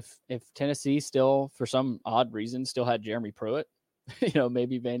 like if Tennessee still, for some odd reason, still had Jeremy Pruitt,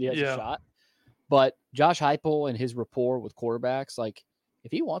 maybe Vandy has a shot. But Josh Heupel and his rapport with quarterbacks, like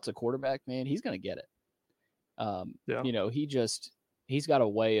if he wants a quarterback, man, he's going to get it. He's got a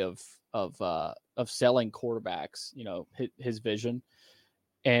way of selling quarterbacks, his vision.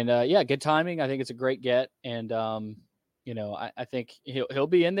 And good timing. I think it's a great get. And, I think he'll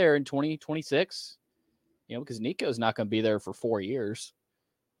be in there in 2026, because Nico's not going to be there for 4 years.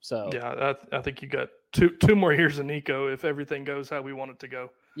 So yeah, I think you got two more years of Nico if everything goes how we want it to go.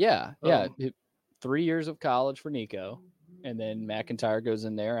 Yeah. 3 years of college for Nico, and then McIntyre goes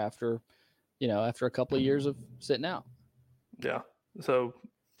in there after a couple of years of sitting out. Yeah. So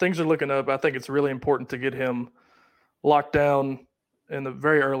things are looking up. I think it's really important to get him locked down in the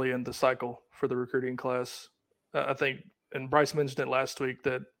very early in the cycle for the recruiting class. I think, and Bryce mentioned it last week,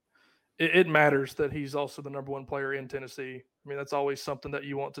 that it matters that he's also the number one player in Tennessee. I mean, that's always something that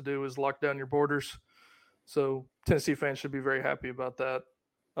you want to do, is lock down your borders. So Tennessee fans should be very happy about that.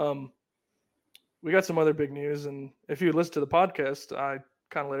 We got some other big news, and if you listen to the podcast, I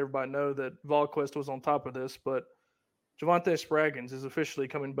kind of let everybody know that VolQuest was on top of this, but Javonte Spraggins is officially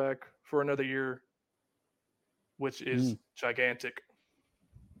coming back for another year, which is gigantic.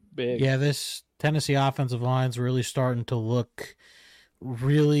 Big. Yeah, this Tennessee offensive line's really starting to look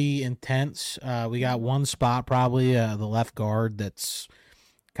really intense. We got one spot, probably the left guard, that's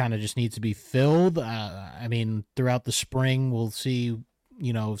kind of just needs to be filled. Throughout the spring, we'll see,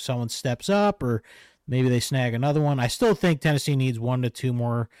 if someone steps up or maybe they snag another one. I still think Tennessee needs 1 to 2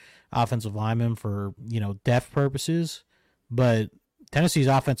 more offensive linemen for, depth purposes. But Tennessee's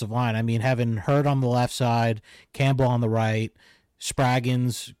offensive line, having Hurd on the left side, Campbell on the right,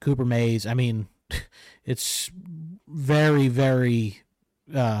 Spraggins, Cooper Mays, it's very, very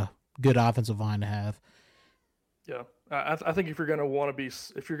good offensive line to have. Yeah. I think if you're going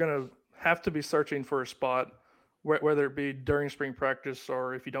to have to be searching for a spot, whether it be during spring practice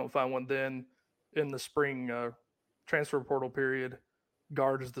or if you don't find one then in the spring transfer portal period,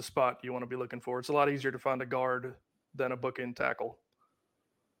 guard is the spot you want to be looking for. It's a lot easier to find a guard than a bookend tackle.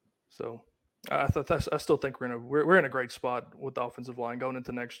 So I still think we're in a great spot with the offensive line going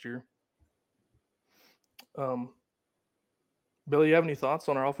into next year. Billy, you have any thoughts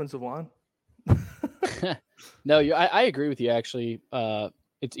on our offensive line? No, I agree with you. Actually,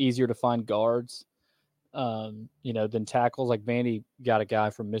 it's easier to find guards, than tackles. Like Vandy got a guy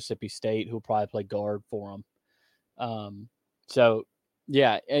from Mississippi State who'll probably play guard for him. So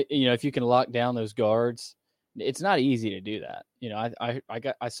yeah, if you can lock down those guards, it's not easy to do that.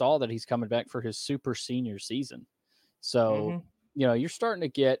 I saw that he's coming back for his super senior season. So, you're starting to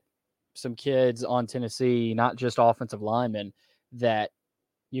get some kids on Tennessee, not just offensive linemen, that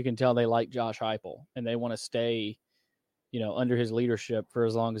you can tell they like Josh Heupel and they want to stay, under his leadership for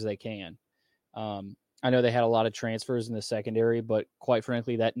as long as they can. I know they had a lot of transfers in the secondary, but quite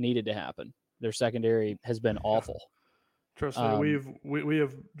frankly, that needed to happen. Their secondary has been awful. Trust me, we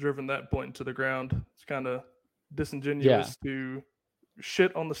have driven that point into the ground. It's kind of disingenuous to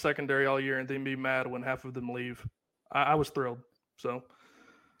shit on the secondary all year and then be mad when half of them leave. I was thrilled. So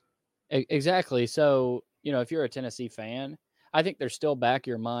exactly. So, if you're a Tennessee fan, I think there's still back of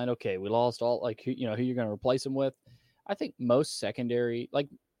your mind, okay, we lost all, like, who you're going to replace them with. I think most secondary, like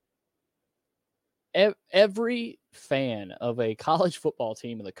every fan of a college football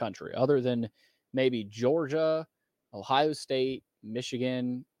team in the country, other than maybe Georgia, Ohio State,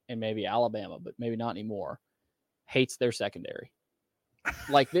 Michigan, and maybe Alabama, but maybe not anymore, hates their secondary.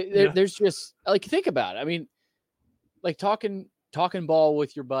 Like there's just, like, think about it. I mean, like talking ball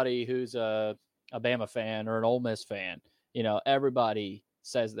with your buddy who's a Bama fan or an Ole Miss fan, everybody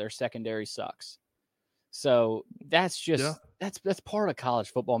says their secondary sucks. So that's just that's part of college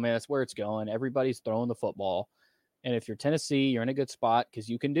football, man. That's where it's going. Everybody's throwing the football, and if you're Tennessee, you're in a good spot because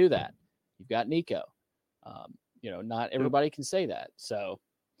you can do that. You've got Nico. Not everybody can say that. So,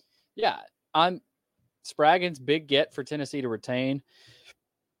 yeah, Spraggins, big get for Tennessee to retain.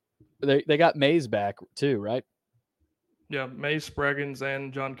 They got Mays back too, right? Yeah, Mays, Spraggins,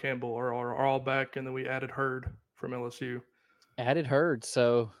 and John Campbell are all back, and then we added Hurd from LSU. Added Hurd,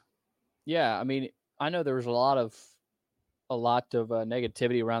 so yeah, I mean, I know there was a lot of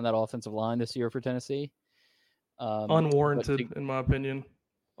negativity around that offensive line this year for Tennessee. Unwarranted, in my opinion.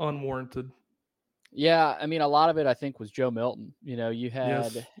 Unwarranted. Yeah, I mean, a lot of it, I think, was Joe Milton. You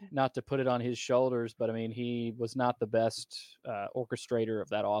had, not to put it on his shoulders, but I mean, he was not the best orchestrator of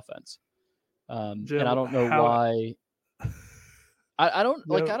that offense. Jim, and I don't know why.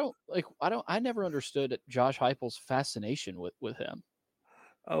 I never understood Josh Heupel's fascination with him.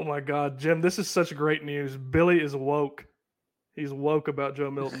 Oh my God, Jim, this is such great news. Billy is woke. He's woke about Joe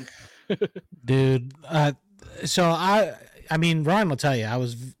Milton. Dude, so I mean, Ryan will tell you, I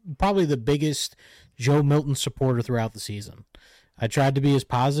was probably the biggest Joe Milton supporter throughout the season. I tried to be as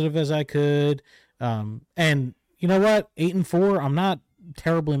positive as I could. And you know what? 8-4, I'm not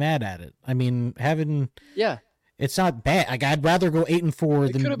terribly mad at it. I mean, it's not bad. Like, I'd rather go 8-4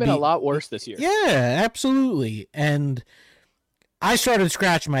 It than could have been a lot worse this year. Yeah, absolutely. And I started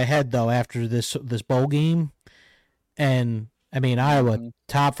scratching my head though after this bowl game. And I mean, Iowa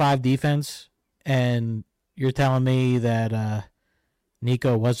top 5 defense, and you're telling me that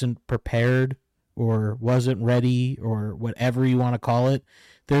Nico wasn't prepared or wasn't ready or whatever you want to call it.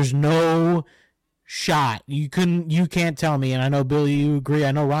 There's no shot. You can't tell me, and I know Billy, you agree.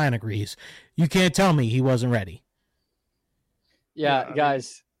 I know Ryan agrees. You can't tell me he wasn't ready. Yeah,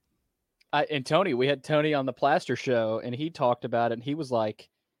 guys. And Tony, we had Tony on the Plaster Show, and he talked about it, and he was like,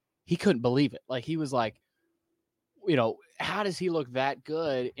 he couldn't believe it. Like, he was like, how does he look that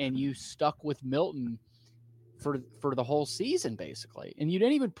good? And you stuck with Milton for the whole season, basically. And you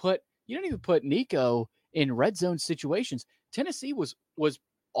didn't even put Nico in red zone situations. Tennessee was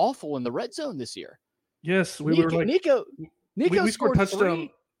awful in the red zone this year. Yes, Nico we scored touchdown.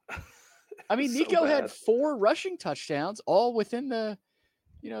 3. I mean, Nico had 4 rushing touchdowns, all within the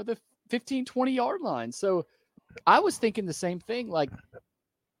 15, 20-yard line. So I was thinking the same thing. Like,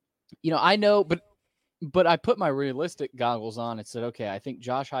 I know, but I put my realistic goggles on and said, okay, I think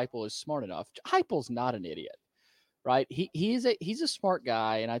Josh Heupel is smart enough. Heupel's not an idiot, right? He's a smart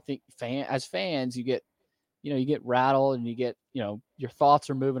guy. And I think as fans, you get rattled and you get, your thoughts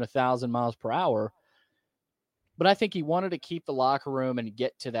are moving 1,000 miles per hour. But I think he wanted to keep the locker room and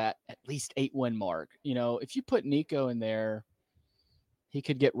get to that at least 8-win mark. If you put Nico in there, he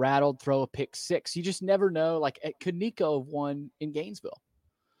could get rattled, throw a pick 6. You just never know. Like, could Nico have won in Gainesville?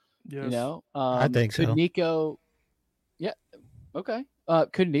 Yes. I think so. Could Nico? Yeah. Okay.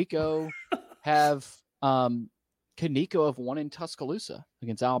 Could Nico have won in Tuscaloosa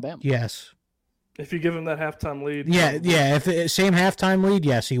against Alabama? Yes. If you give him that halftime lead. Yeah. If same halftime lead,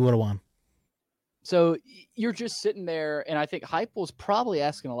 yes, he would have won. So you're just sitting there, and I think Heupel's probably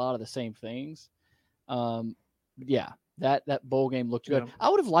asking a lot of the same things. That bowl game looked good. Yeah. I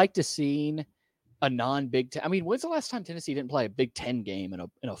would have liked to seen a non-Big Ten. I mean, when's the last time Tennessee didn't play a Big Ten game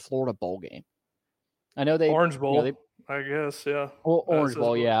in a Florida bowl game? I know they Orange you Bowl, know, they I guess. Yeah. Orange Says Bowl,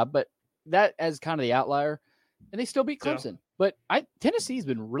 what- yeah, but that as kind of the outlier, and they still beat Yeah. Clemson. But Tennessee's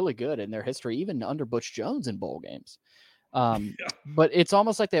been really good in their history, even under Butch Jones in bowl games. Yeah. But it's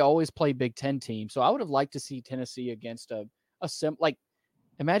almost like they always play Big Ten teams. So I would have liked to see Tennessee against like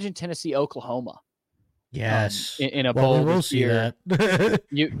imagine Tennessee Oklahoma. Yes. In a Well, bowl we will this see year. that.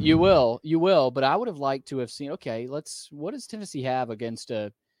 You will, but I would have liked to have seen. Okay, what does Tennessee have against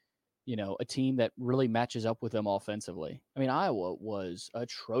a team that really matches up with them offensively? I mean, Iowa was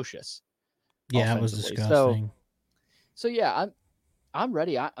atrocious. Yeah, it was offensively. disgusting. So yeah, I'm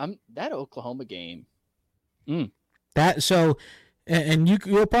ready. I'm that Oklahoma game. And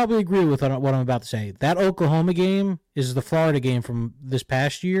you'll probably agree with what I'm about to say. That Oklahoma game is the Florida game from this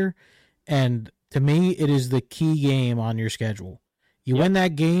past year, and to me, it is the key game on your schedule. You win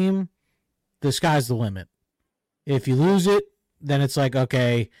that game, the sky's the limit. If you lose it, then it's like,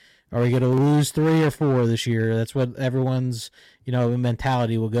 okay, are we going to lose 3 or 4 this year? That's what everyone's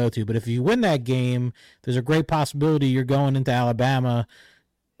mentality will go to. But if you win that game, there's a great possibility you're going into Alabama,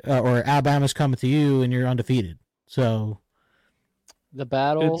 or Alabama's coming to you, and you're undefeated. So the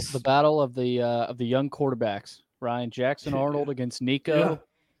battle of the young quarterbacks, Ryan Jackson Arnold against Nico.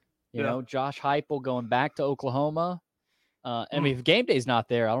 Josh Heupel going back to Oklahoma. I mean, if game day's not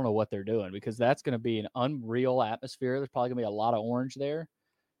there, I don't know what they're doing, because that's going to be an unreal atmosphere. There's probably going to be a lot of orange there.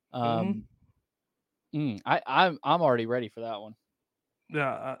 I'm already ready for that one.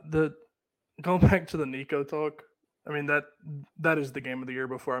 Yeah. Going back to the Nico talk, I mean, that is the game of the year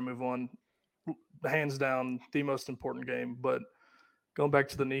before I move on. Hands down, the most important game. But going back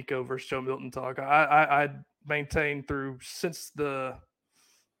to the Nico versus Joe Milton talk, I maintained since the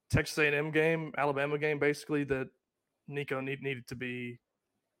Texas A&M game, Alabama game, basically, that Nico needed to be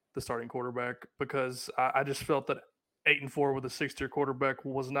the starting quarterback, because I just felt that 8-4 with a 6th-year quarterback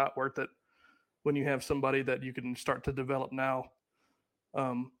was not worth it when you have somebody that you can start to develop now.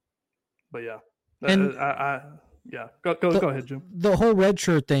 But yeah, go ahead, Jim. The whole red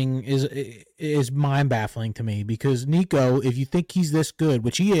shirt thing is mind baffling to me, because Nico, if you think he's this good,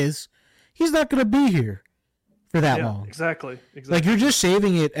 which he is, he's not going to be here for that long. Exactly. Like, you're just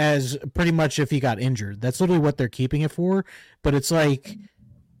saving it as pretty much if he got injured. That's literally what they're keeping it for. But it's like,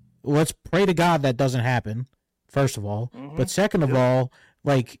 let's pray to God that doesn't happen, first of all. But second of all,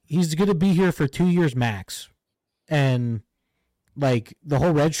 like, he's going to be here for 2 years max. And like, the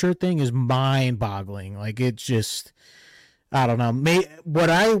whole red shirt thing is mind boggling. Like, it's just, I don't know. What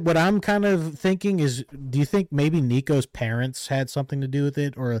I'm kind of thinking is, do you think maybe Nico's parents had something to do with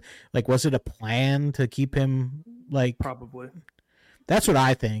it, or like, was it a plan to keep him, like? Probably. That's what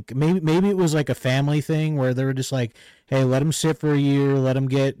I think. Maybe it was like a family thing where they were just like, hey, let him sit for a year, let him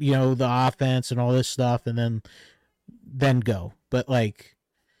get the offense and all this stuff, and then go. But like,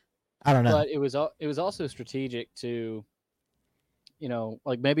 I don't know. But it was also strategic to,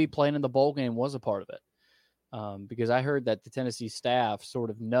 like, maybe playing in the bowl game was a part of it. Because I heard that the Tennessee staff sort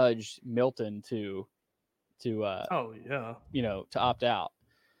of nudged Milton to opt out,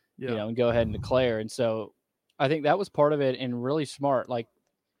 and go ahead and declare. And so I think that was part of it, and really smart, like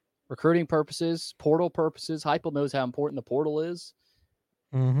recruiting purposes, portal purposes. Heupel knows how important the portal is.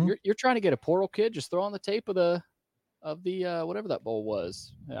 Mm-hmm. You're trying to get a portal kid, just throw on the tape of the whatever that bowl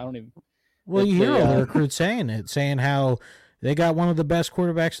was. I don't even. Well, you hear all the recruits saying how they got one of the best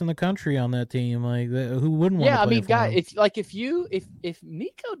quarterbacks in the country on that team. Like, who wouldn't want to play I mean, for guy, him? if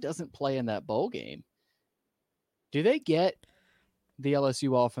Nico doesn't play in that bowl game, do they get the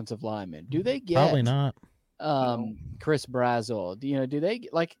LSU offensive lineman? Do they get Probably not. Chris Brazel? Do they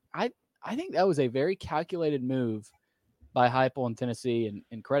like? I think that was a very calculated move by Heupel in Tennessee,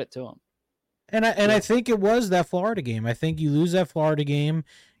 and credit to him. And I think it was that Florida game. I think you lose that Florida game,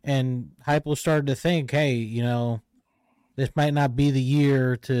 and Heupel started to think, hey, this might not be the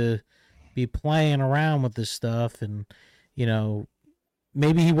year to be playing around with this stuff, and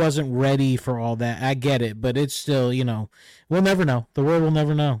maybe he wasn't ready for all that. I get it, but it's still, we'll never know. The world will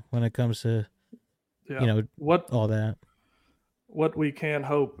never know when it comes to all that. What we can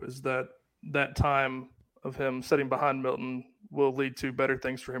hope is that time of him sitting behind Milton will lead to better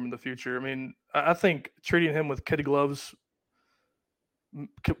things for him in the future. I mean, I think treating him with kid gloves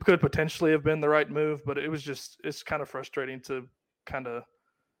could potentially have been the right move, but it's kind of frustrating to kind of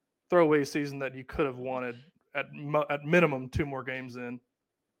throw away a season that you could have wanted at minimum 2 more games in.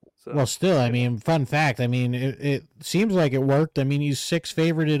 So, well, still, I mean, fun fact. I mean, it seems like it worked. I mean, he's 6th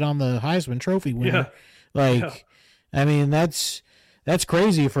favorited on the Heisman Trophy winner. I mean, that's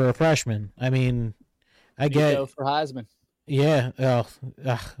crazy for a freshman. I mean, I get for Heisman. Yeah.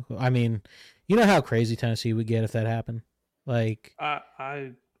 I mean, you know how crazy Tennessee would get if that happened. Like,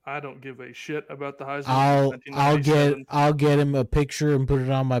 I I don't give a shit about the Heisman. I'll get him a picture and put it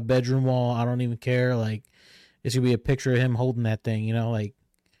on my bedroom wall. I don't even care. Like, it's gonna be a picture of him holding that thing. Like,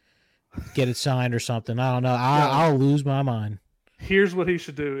 get it signed or something. I don't know. I'll lose my mind. Here's what he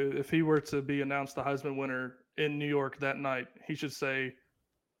should do if he were to be announced the Heisman winner in New York that night. He should say,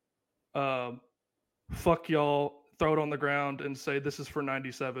 "Fuck y'all." Throw it on the ground and say, "This is for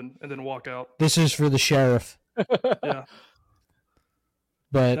 97," and then walk out. This is for the sheriff. Yeah.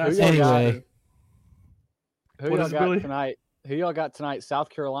 But anyway, who y'all got tonight? Who y'all got tonight?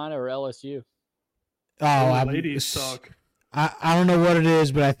 South Carolina or LSU? Ladies talk. I don't know what it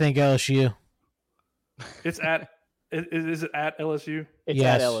is, but I think LSU. It's at. Is it at LSU? It's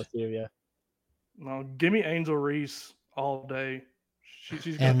at LSU. Yeah. No, give me Angel Reese all day.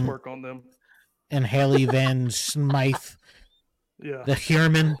 She's got to work on them. And Haley Van Smythe. Yeah. The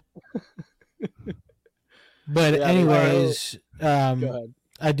Heerman. But anyways,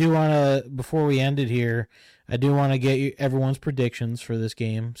 I do want to, before we end it here, I do want to get everyone's predictions for this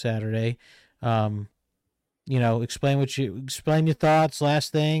game Saturday. Explain your thoughts.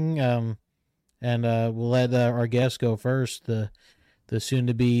 Last thing, and we'll let our guest go first. The soon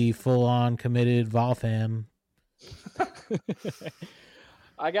to be full on committed Vol fan.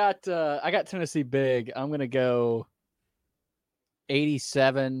 I got Tennessee big. I'm gonna go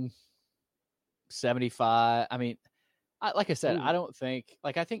 87-75. I mean, like I said, I don't think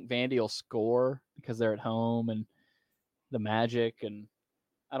I think Vandy will score because they're at home and the Magic, and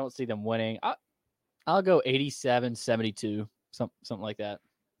I don't see them winning. I'll go 87-72, something like that.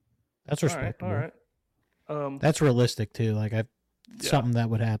 That's respectable. All right. That's realistic too. Something that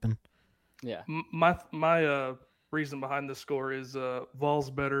would happen. Yeah. My reason behind this score is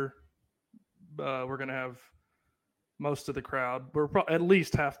Vols better. We're gonna have most of the crowd. We're at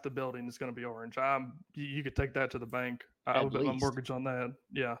least half the building is going to be orange. You could take that to the bank. I would bet my mortgage on that.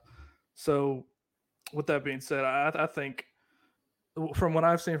 Yeah. So, with that being said, I think from what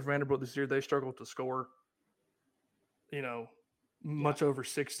I've seen from Vanderbilt this year, they struggled to score. Much over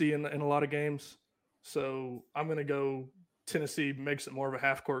 60 in a lot of games. So I'm going to go Tennessee makes it more of a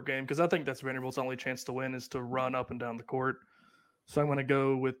half-court game because I think that's Vanderbilt's only chance to win is to run up and down the court. So I'm going to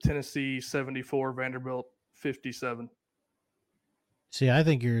go with Tennessee 74, Vanderbilt 57. See, I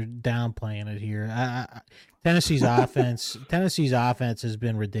think you're downplaying it here. Tennessee's offense has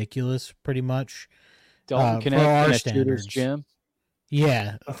been ridiculous, pretty much. For our standards, Jim.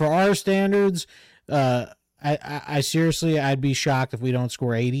 Yeah, for our standards, I seriously, I'd be shocked if we don't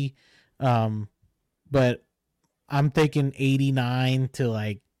score 80. But I'm thinking 89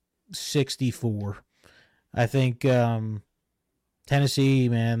 to 64. I think Tennessee,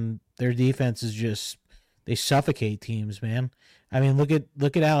 man, their defense is just, they suffocate teams, man. I mean, look at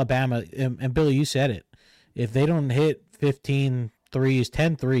Alabama, and Billy, you said it. If they don't hit 15 threes,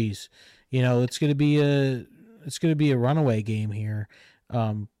 10 threes, it's going to be a runaway game here.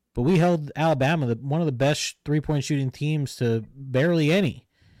 But we held Alabama, one of the best 3-point shooting teams, to barely any.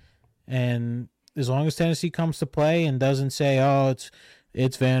 And as long as Tennessee comes to play and doesn't say, "Oh,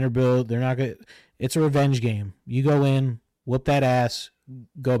 it's Vanderbilt," they're not going. It's a revenge game. You go in, whoop that ass,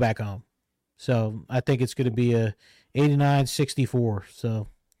 go back home. So I think it's going to be a 89-64. So,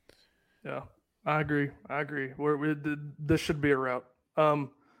 yeah, I agree. This should be a rout.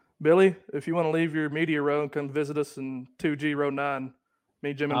 Billy, if you want to leave your media row and come visit us in 2G Row 9,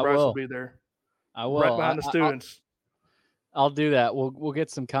 me, Jim, and Bryce will be there. I will. Right behind the students. I'll do that. We'll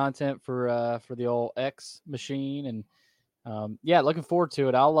get some content for the old X machine, and looking forward to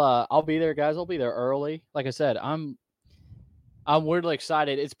it. I'll be there, guys. I'll be there early. Like I said, I'm weirdly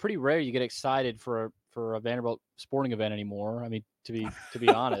excited. It's pretty rare you get excited for a Vanderbilt sporting event anymore. I mean, to be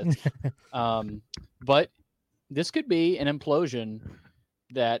honest, but this could be an implosion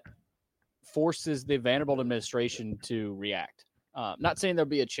that forces the Vanderbilt administration to react. Not saying there'll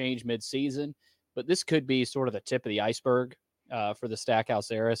be a change mid-season, but this could be sort of the tip of the iceberg for the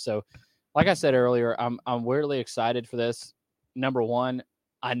Stackhouse era. So, like I said earlier, I'm weirdly excited for this. Number one,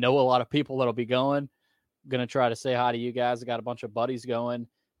 I know a lot of people that'll be going. I'm gonna try to say hi to you guys. I got a bunch of buddies going,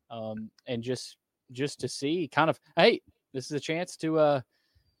 and just to see, kind of, hey, this is a chance to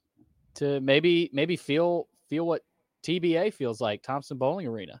maybe feel what TBA feels like, Thompson Bowling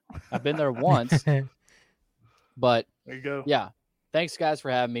Arena. I've been there once, but there you go. Yeah. Thanks, guys, for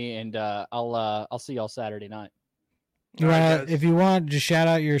having me, and I'll see y'all Saturday night. If you want, just shout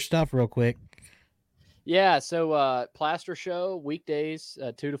out your stuff real quick. Yeah, so Plaster Show weekdays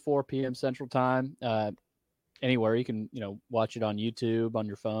 2 to 4 p.m. Central Time. Anywhere you can watch it on YouTube, on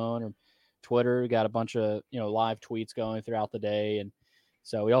your phone, or Twitter. We got a bunch of live tweets going throughout the day, and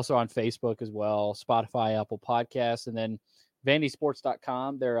so we also are on Facebook as well, Spotify, Apple Podcasts, and then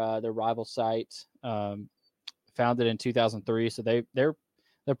VandySports.com, their rival site, founded in 2003. So they're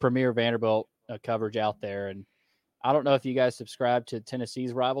the premier Vanderbilt coverage out there. And I don't know if you guys subscribe to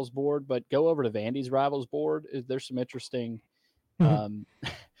Tennessee's Rivals board, but go over to Vandy's Rivals board. There's some interesting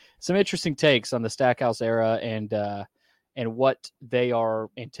some interesting takes on the Stackhouse era and what they are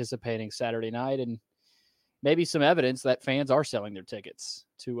anticipating Saturday night, and maybe some evidence that fans are selling their tickets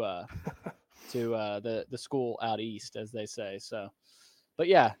to the school out east, as they say. So, but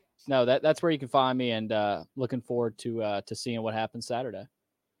yeah, no, that's where you can find me, and looking forward to seeing what happens Saturday.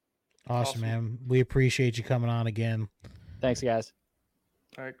 Awesome, man. We appreciate you coming on again. Thanks, guys.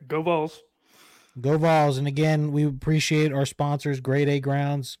 All right, go Vols. Go Vols. And again, we appreciate our sponsors, Grade A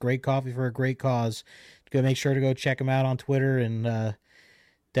Grounds, great coffee for a great cause. Go make sure to go check them out on Twitter and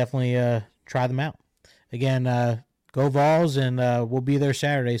definitely try them out. Again, go Vols, and we'll be there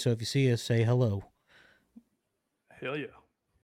Saturday. So if you see us, say hello. Hell yeah.